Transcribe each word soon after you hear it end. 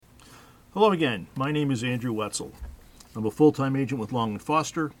Hello again. My name is Andrew Wetzel. I'm a full-time agent with Long &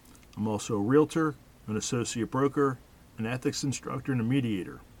 Foster. I'm also a realtor, an associate broker, an ethics instructor, and a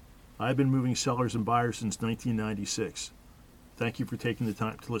mediator. I've been moving sellers and buyers since 1996. Thank you for taking the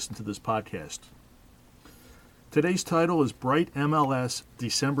time to listen to this podcast. Today's title is Bright MLS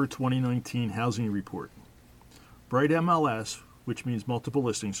December 2019 Housing Report. Bright MLS, which means Multiple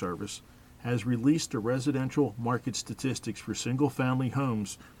Listing Service, has released the residential market statistics for single-family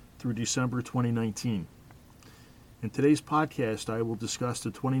homes through December 2019. In today's podcast, I will discuss the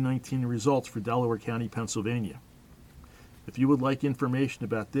 2019 results for Delaware County, Pennsylvania. If you would like information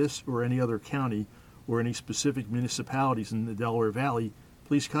about this or any other county or any specific municipalities in the Delaware Valley,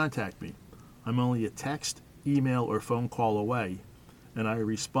 please contact me. I'm only a text, email, or phone call away, and I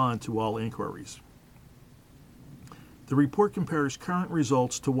respond to all inquiries. The report compares current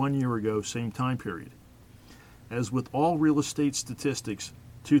results to 1 year ago, same time period. As with all real estate statistics,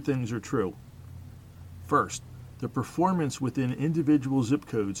 two things are true. First, the performance within individual zip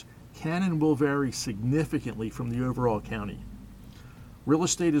codes can and will vary significantly from the overall county. Real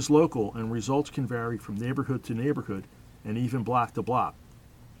estate is local and results can vary from neighborhood to neighborhood and even block to block.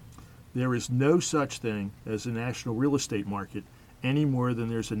 There is no such thing as a national real estate market any more than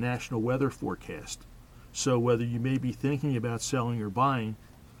there's a national weather forecast. So whether you may be thinking about selling or buying,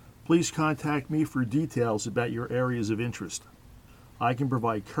 please contact me for details about your areas of interest. I can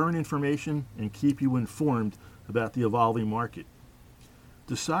provide current information and keep you informed about the evolving market.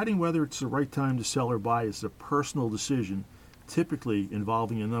 Deciding whether it's the right time to sell or buy is a personal decision, typically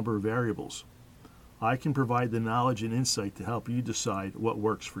involving a number of variables. I can provide the knowledge and insight to help you decide what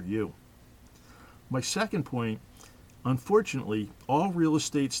works for you. My second point, unfortunately, all real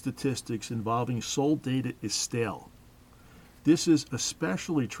estate statistics involving sold data is stale. This is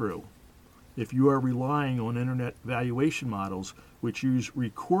especially true if you are relying on internet valuation models which use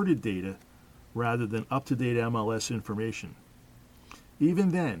recorded data rather than up-to-date MLS information.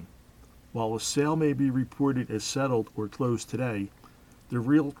 Even then, while a sale may be reported as settled or closed today, the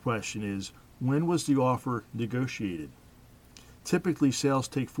real question is, when was the offer negotiated? Typically, sales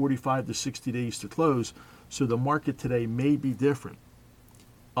take 45 to 60 days to close, so the market today may be different.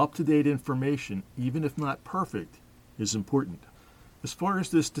 Up-to-date information, even if not perfect, is important. As far as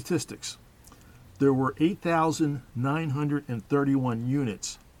the statistics, there were 8,931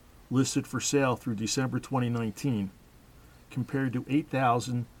 units listed for sale through December 2019, compared to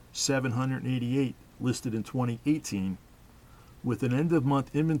 8,788 listed in 2018, with an end-of-month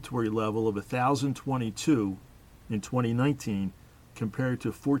inventory level of 1,022 in 2019 compared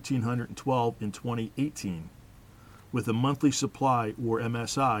to 1,412 in 2018, with a monthly supply, or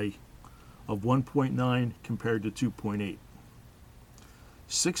MSI, of 1.9 compared to 2.8.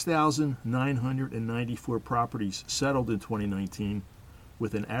 6,994 properties settled in 2019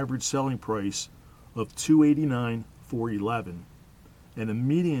 with an average selling price of $289,411 and a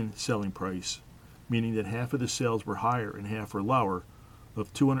median selling price, meaning that half of the sales were higher and half were lower,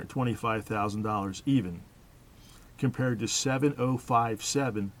 of $225,000 even, compared to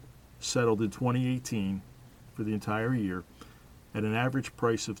 7,057 settled in 2018 for the entire year at an average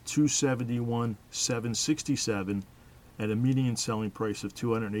price of $271,767 at a median selling price of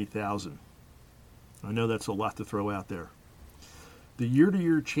 $208,000. I know that's a lot to throw out there. The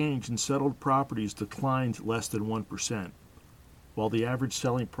year-to-year change in settled properties declined less than 1%, while the average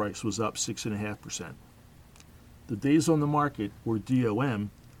selling price was up 6.5%. The days on the market, or DOM,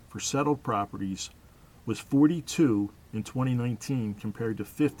 for settled properties was 42 in 2019 compared to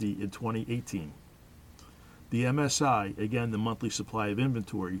 50 in 2018. The MSI, again the monthly supply of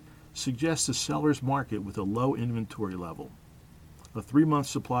inventory, suggests a seller's market with a low inventory level. A 3-month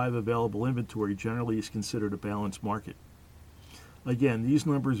supply of available inventory generally is considered a balanced market. Again, these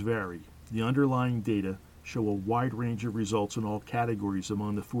numbers vary. The underlying data show a wide range of results in all categories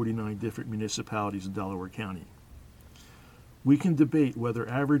among the 49 different municipalities in Delaware County. We can debate whether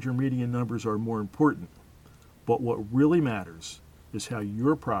average or median numbers are more important, but what really matters is how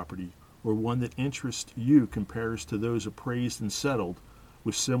your property, or one that interests you, compares to those appraised and settled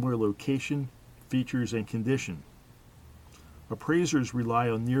with similar location, features, and condition. Appraisers rely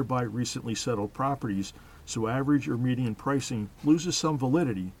on nearby recently settled properties, so average or median pricing loses some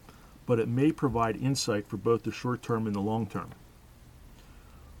validity, but it may provide insight for both the short term and the long term.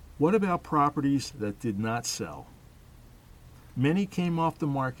 What about properties that did not sell? Many came off the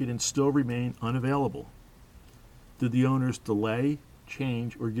market and still remain unavailable. Did the owners delay,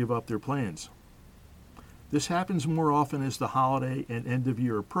 change, or give up their plans? This happens more often as the holiday and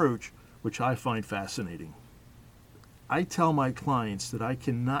end-of-year approach, which I find fascinating. I tell my clients that I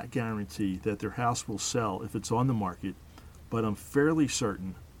cannot guarantee that their house will sell if it's on the market, but I'm fairly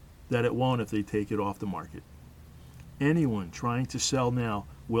certain that it won't if they take it off the market. Anyone trying to sell now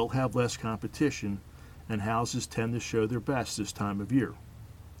will have less competition, and houses tend to show their best this time of year.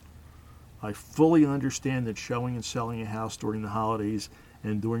 I fully understand that showing and selling a house during the holidays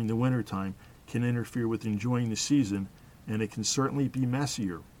and during the wintertime can interfere with enjoying the season, and it can certainly be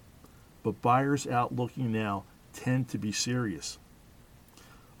messier. But buyers out looking now tend to be serious.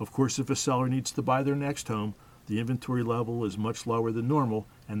 Of course, if a seller needs to buy their next home, the inventory level is much lower than normal,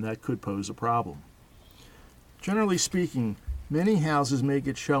 and that could pose a problem. Generally speaking, many houses may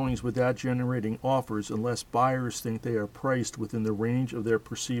get showings without generating offers unless buyers think they are priced within the range of their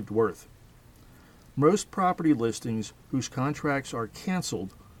perceived worth. Most property listings whose contracts are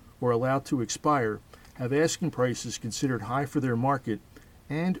canceled or allowed to expire have asking prices considered high for their market,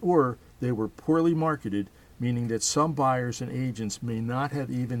 and or they were poorly marketed, meaning that some buyers and agents may not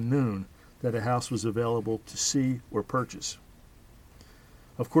have even known that a house was available to see or purchase.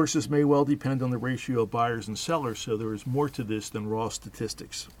 Of course, this may well depend on the ratio of buyers and sellers, so there is more to this than raw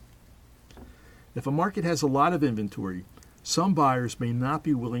statistics. If a market has a lot of inventory, some buyers may not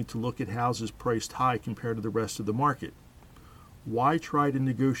be willing to look at houses priced high compared to the rest of the market. Why try to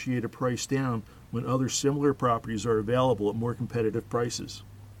negotiate a price down when other similar properties are available at more competitive prices?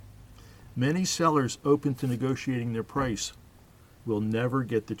 Many sellers open to negotiating their price will never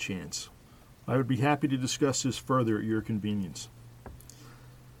get the chance. I would be happy to discuss this further at your convenience.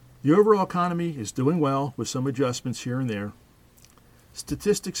 The overall economy is doing well with some adjustments here and there.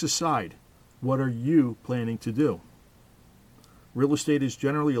 Statistics aside, what are you planning to do? Real estate is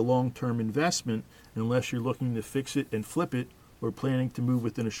generally a long-term investment unless you're looking to fix it and flip it or planning to move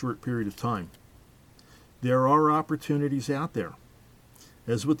within a short period of time. There are opportunities out there.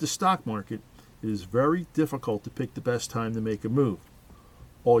 As with the stock market, it is very difficult to pick the best time to make a move.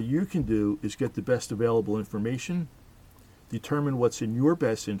 All you can do is get the best available information, determine what's in your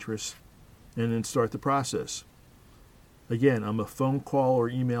best interest, and then start the process. Again, I'm a phone call or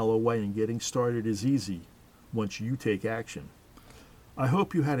email away, and getting started is easy once you take action. I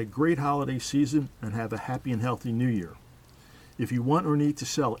hope you had a great holiday season and have a happy and healthy new year. If you want or need to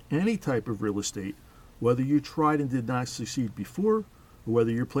sell any type of real estate, whether you tried and did not succeed before, or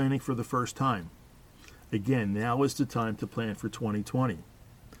whether you're planning for the first time, again, now is the time to plan for 2020.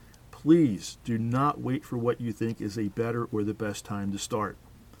 Please do not wait for what you think is a better or the best time to start.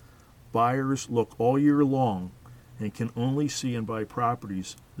 Buyers look all year long and can only see and buy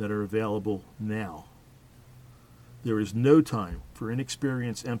properties that are available now. There is no time for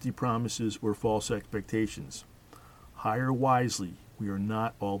inexperienced empty promises or false expectations. Hire wisely. We are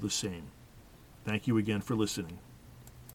not all the same. Thank you again for listening.